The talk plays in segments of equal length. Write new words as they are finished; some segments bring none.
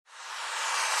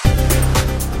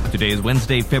Today is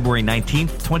Wednesday, February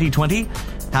 19th, 2020.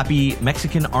 Happy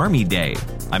Mexican Army Day.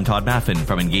 I'm Todd Maffin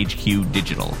from EngageQ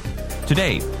Digital.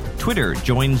 Today, Twitter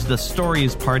joins the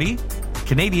Stories party.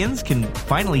 Canadians can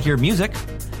finally hear music.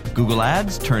 Google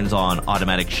Ads turns on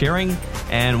automatic sharing.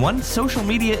 And one social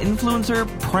media influencer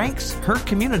pranks her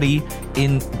community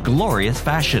in glorious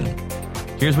fashion.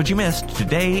 Here's what you missed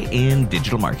today in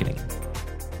digital marketing.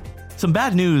 Some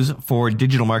bad news for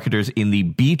digital marketers in the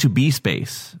B2B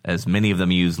space, as many of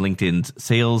them use LinkedIn's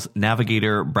Sales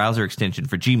Navigator browser extension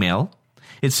for Gmail.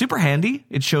 It's super handy.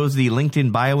 It shows the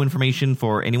LinkedIn bio information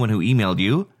for anyone who emailed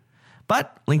you.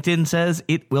 But LinkedIn says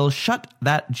it will shut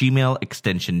that Gmail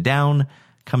extension down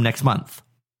come next month.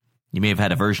 You may have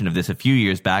had a version of this a few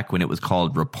years back when it was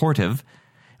called Reportive.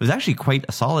 It was actually quite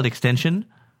a solid extension.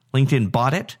 LinkedIn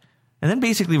bought it and then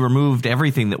basically removed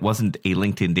everything that wasn't a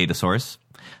LinkedIn data source.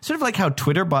 Sort of like how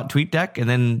Twitter bought TweetDeck and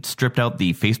then stripped out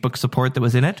the Facebook support that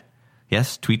was in it.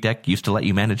 Yes, TweetDeck used to let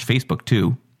you manage Facebook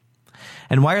too.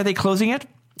 And why are they closing it?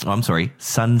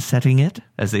 Sunsetting it,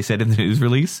 as they said in the news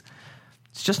release.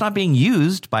 It's just not being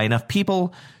used by enough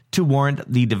people to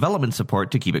warrant the development support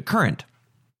to keep it current.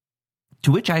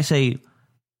 To which I say,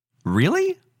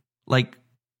 really?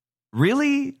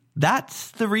 Really?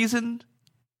 That's the reason?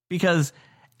 Because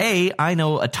A, I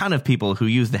know a ton of people who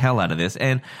use the hell out of this,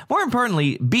 and more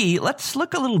importantly, B, let's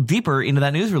look a little deeper into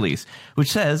that news release,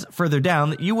 which says further down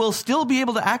that you will still be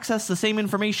able to access the same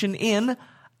information in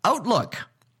Outlook.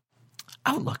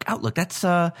 Outlook, that's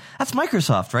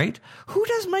Microsoft, right? Who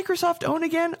does Microsoft own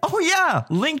again? Oh yeah,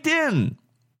 LinkedIn.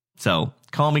 So,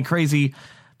 call me crazy,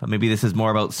 but maybe this is more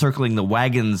about circling the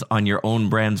wagons on your own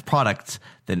brand's products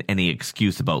than any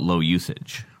excuse about low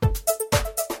usage.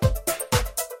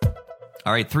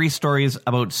 All right, 3 stories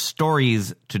about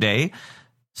stories today.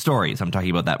 Stories, I'm talking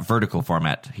about that vertical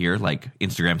format here, like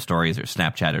Instagram stories or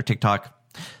Snapchat or TikTok.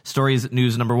 Stories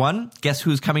news number 1. Guess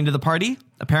who's coming to the party?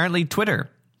 Apparently Twitter.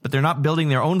 But they're not building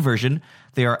their own version.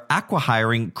 They are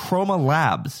acqui-hiring Chroma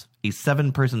Labs, a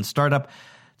 7-person startup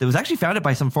that was actually founded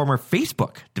by some former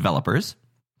Facebook developers.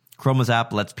 Chroma's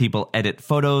app lets people edit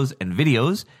photos and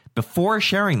videos before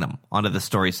sharing them onto the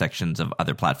story sections of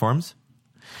other platforms.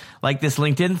 Like this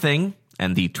LinkedIn thing,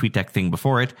 and the TweetDeck thing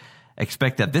before it,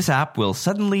 expect that this app will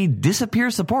suddenly disappear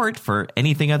support for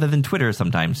anything other than Twitter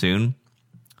sometime soon.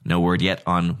 No word yet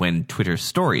on when Twitter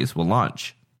Stories will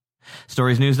launch.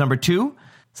 Stories news number 2.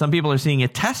 Some people are seeing a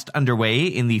test underway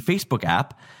in the Facebook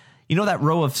app. You know that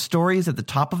row of stories at the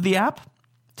top of the app?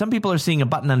 Some people are seeing a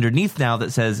button underneath now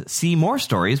that says See More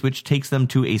Stories, which takes them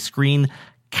to a screen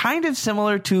kind of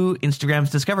similar to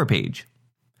Instagram's Discover page.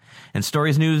 And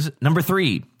stories news number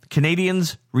 3.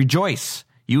 Canadians, rejoice.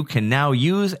 You can now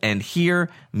use and hear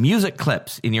music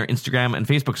clips in your Instagram and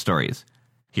Facebook stories.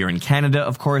 Here in Canada,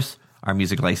 of course, our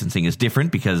music licensing is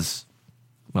different because,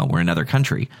 well, we're another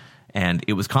country. And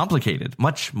it was complicated,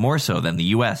 much more so than the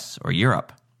US or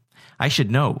Europe. I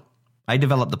should know. I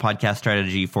developed the podcast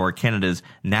strategy for Canada's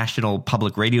National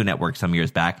Public Radio Network some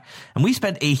years back, and we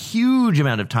spent a huge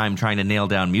amount of time trying to nail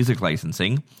down music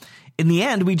licensing. In the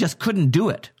end, we just couldn't do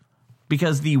it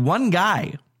because the one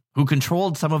guy who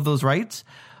controlled some of those rights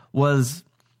was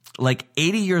like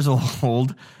 80 years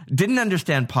old, didn't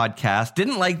understand podcasts,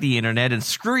 didn't like the internet, and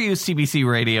screw you CBC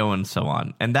radio and so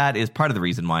on. And that is part of the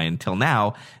reason why until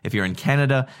now, if you're in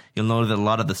Canada, you'll know that a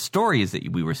lot of the stories that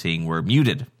we were seeing were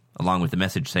muted, along with the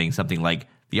message saying something like,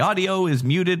 the audio is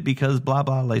muted because blah,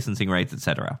 blah, licensing rights,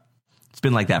 etc. It's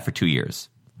been like that for 2 years.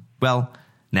 Well,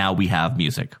 now we have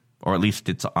music, or at least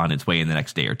it's on its way in the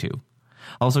next day or two.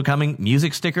 Also coming,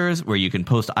 music stickers, where you can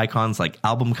post icons like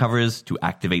album covers to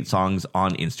activate songs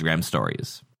on Instagram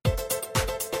stories.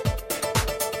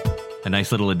 A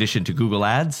nice little addition to Google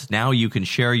Ads. Now you can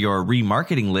share your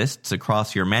remarketing lists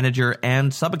across your manager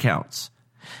and sub-accounts.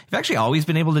 You've actually always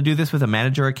been able to do this with a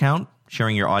manager account,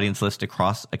 sharing your audience list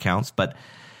across accounts, but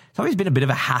it's always been a bit of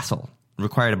a hassle and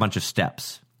required a bunch of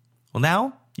steps. Well,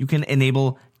 now you can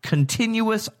enable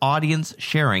continuous audience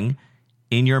sharing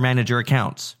in your manager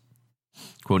accounts.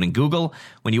 Quoting Google,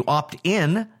 when you opt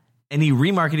in, any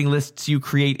remarketing lists you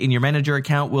create in your manager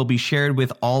account will be shared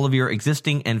with all of your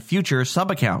existing and future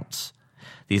sub-accounts.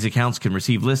 These accounts can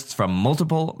receive lists from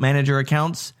multiple manager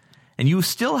accounts, and you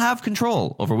still have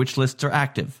control over which lists are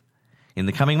active. In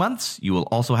the coming months, you will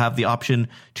also have the option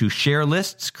to share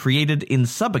lists created in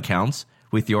sub-accounts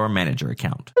with your manager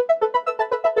account.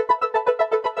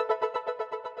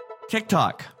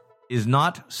 TikTok is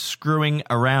not screwing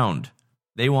around.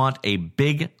 They want a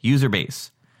big user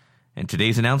base. And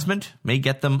today's announcement may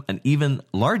get them an even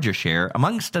larger share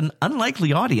amongst an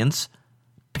unlikely audience,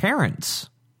 parents.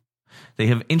 They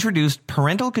have introduced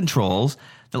parental controls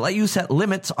that let you set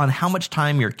limits on how much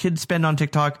time your kids spend on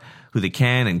TikTok, who they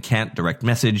can and can't direct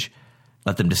message,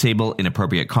 let them disable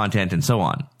inappropriate content, and so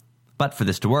on. But for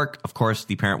this to work, of course,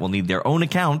 the parent will need their own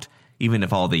account, even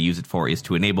if all they use it for is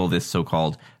to enable this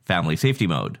so-called family safety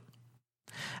mode.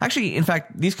 Actually, in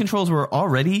fact, these controls were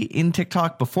already in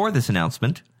TikTok before this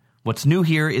announcement. What's new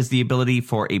here is the ability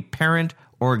for a parent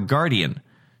or guardian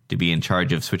to be in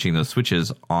charge of switching those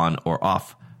switches on or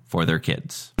off for their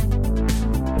kids.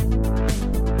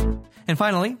 And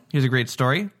finally, here's a great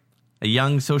story. A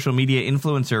young social media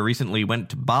influencer recently went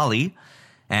to Bali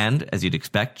and, as you'd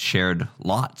expect, shared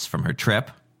lots from her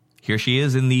trip. Here she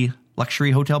is in the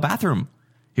luxury hotel bathroom.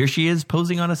 Here she is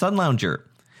posing on a sun lounger.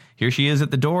 Here she is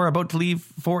at the door about to leave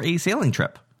for a sailing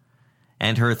trip.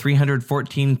 And her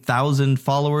 314,000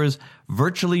 followers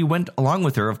virtually went along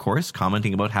with her, of course,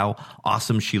 commenting about how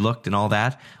awesome she looked and all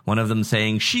that. One of them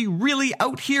saying, "She really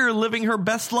out here living her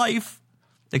best life."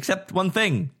 Except one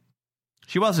thing.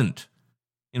 She wasn't.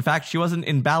 In fact, she wasn't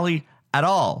in Bali at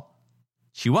all.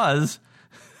 She was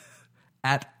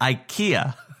at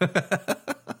IKEA.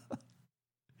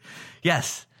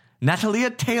 Yes, Natalia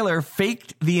Taylor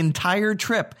faked the entire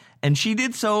trip, and she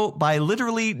did so by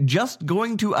literally just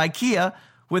going to IKEA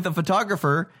with a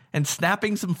photographer and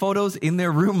snapping some photos in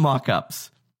their room mock-ups.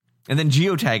 And then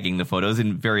geotagging the photos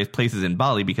in various places in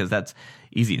Bali, because that's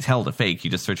easy as hell to fake.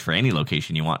 You just search for any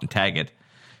location you want and tag it.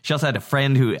 She also had a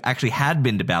friend who actually had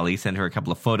been to Bali send her a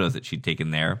couple of photos that she'd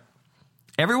taken there.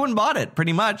 Everyone bought it,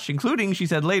 pretty much, including, she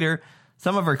said later,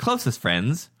 some of her closest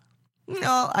friends.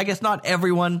 No, I guess not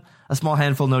everyone. A small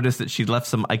handful noticed that she'd left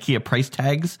some IKEA price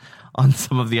tags on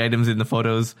some of the items in the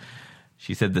photos.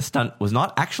 She said the stunt was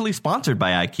not actually sponsored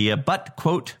by IKEA, but,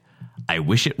 quote, "I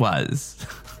wish it was."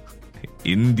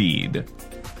 Indeed.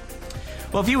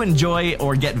 Well, if you enjoy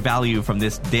or get value from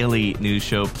this daily news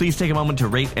show, please take a moment to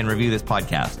rate and review this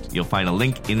podcast. You'll find a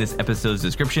link in this episode's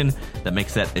description that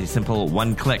makes that a simple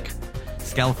one click.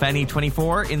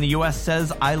 Scalfani24 in the US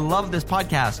says, "I love this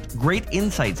podcast. Great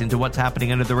insights into what's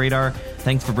happening under the radar.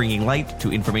 Thanks for bringing light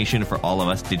to information for all of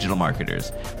us digital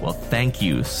marketers." Well, thank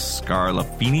you,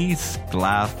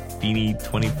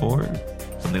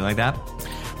 Scalfani24, something like that.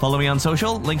 Follow me on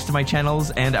social. Links to my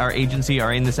channels and our agency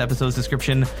are in this episode's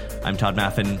description. I'm Todd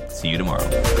Maffin. See you tomorrow.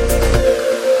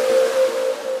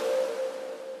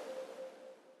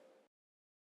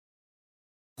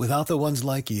 Without the ones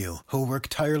like you, who work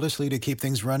tirelessly to keep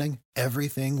things running,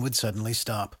 everything would suddenly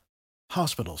stop.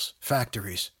 Hospitals,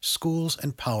 factories, schools,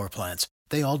 and power plants,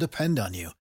 they all depend on you.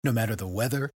 No matter the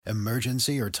weather,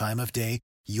 emergency, or time of day,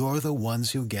 you're the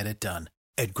ones who get it done.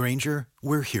 At Grainger,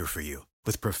 we're here for you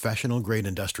with professional-grade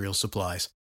industrial supplies.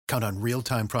 Count on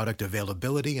real-time product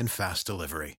availability and fast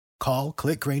delivery. Call,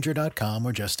 click Grainger.com,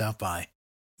 or just stop by.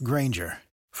 Grainger,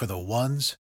 for the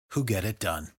ones who get it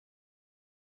done.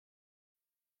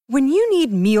 When you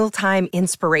need mealtime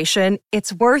inspiration,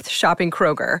 it's worth shopping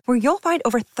Kroger, where you'll find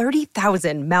over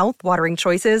 30,000 mouth-watering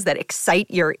choices that excite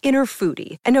your inner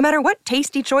foodie. And no matter what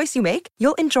tasty choice you make,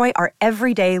 you'll enjoy our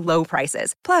everyday low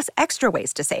prices, plus extra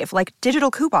ways to save, like digital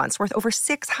coupons worth over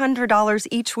 $600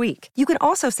 each week. You can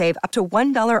also save up to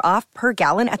 $1 off per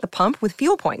gallon at the pump with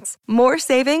fuel points. More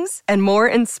savings and more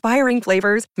inspiring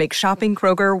flavors make shopping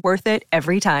Kroger worth it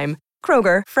every time.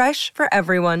 Kroger, fresh for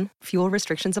everyone. Fuel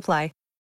restrictions apply.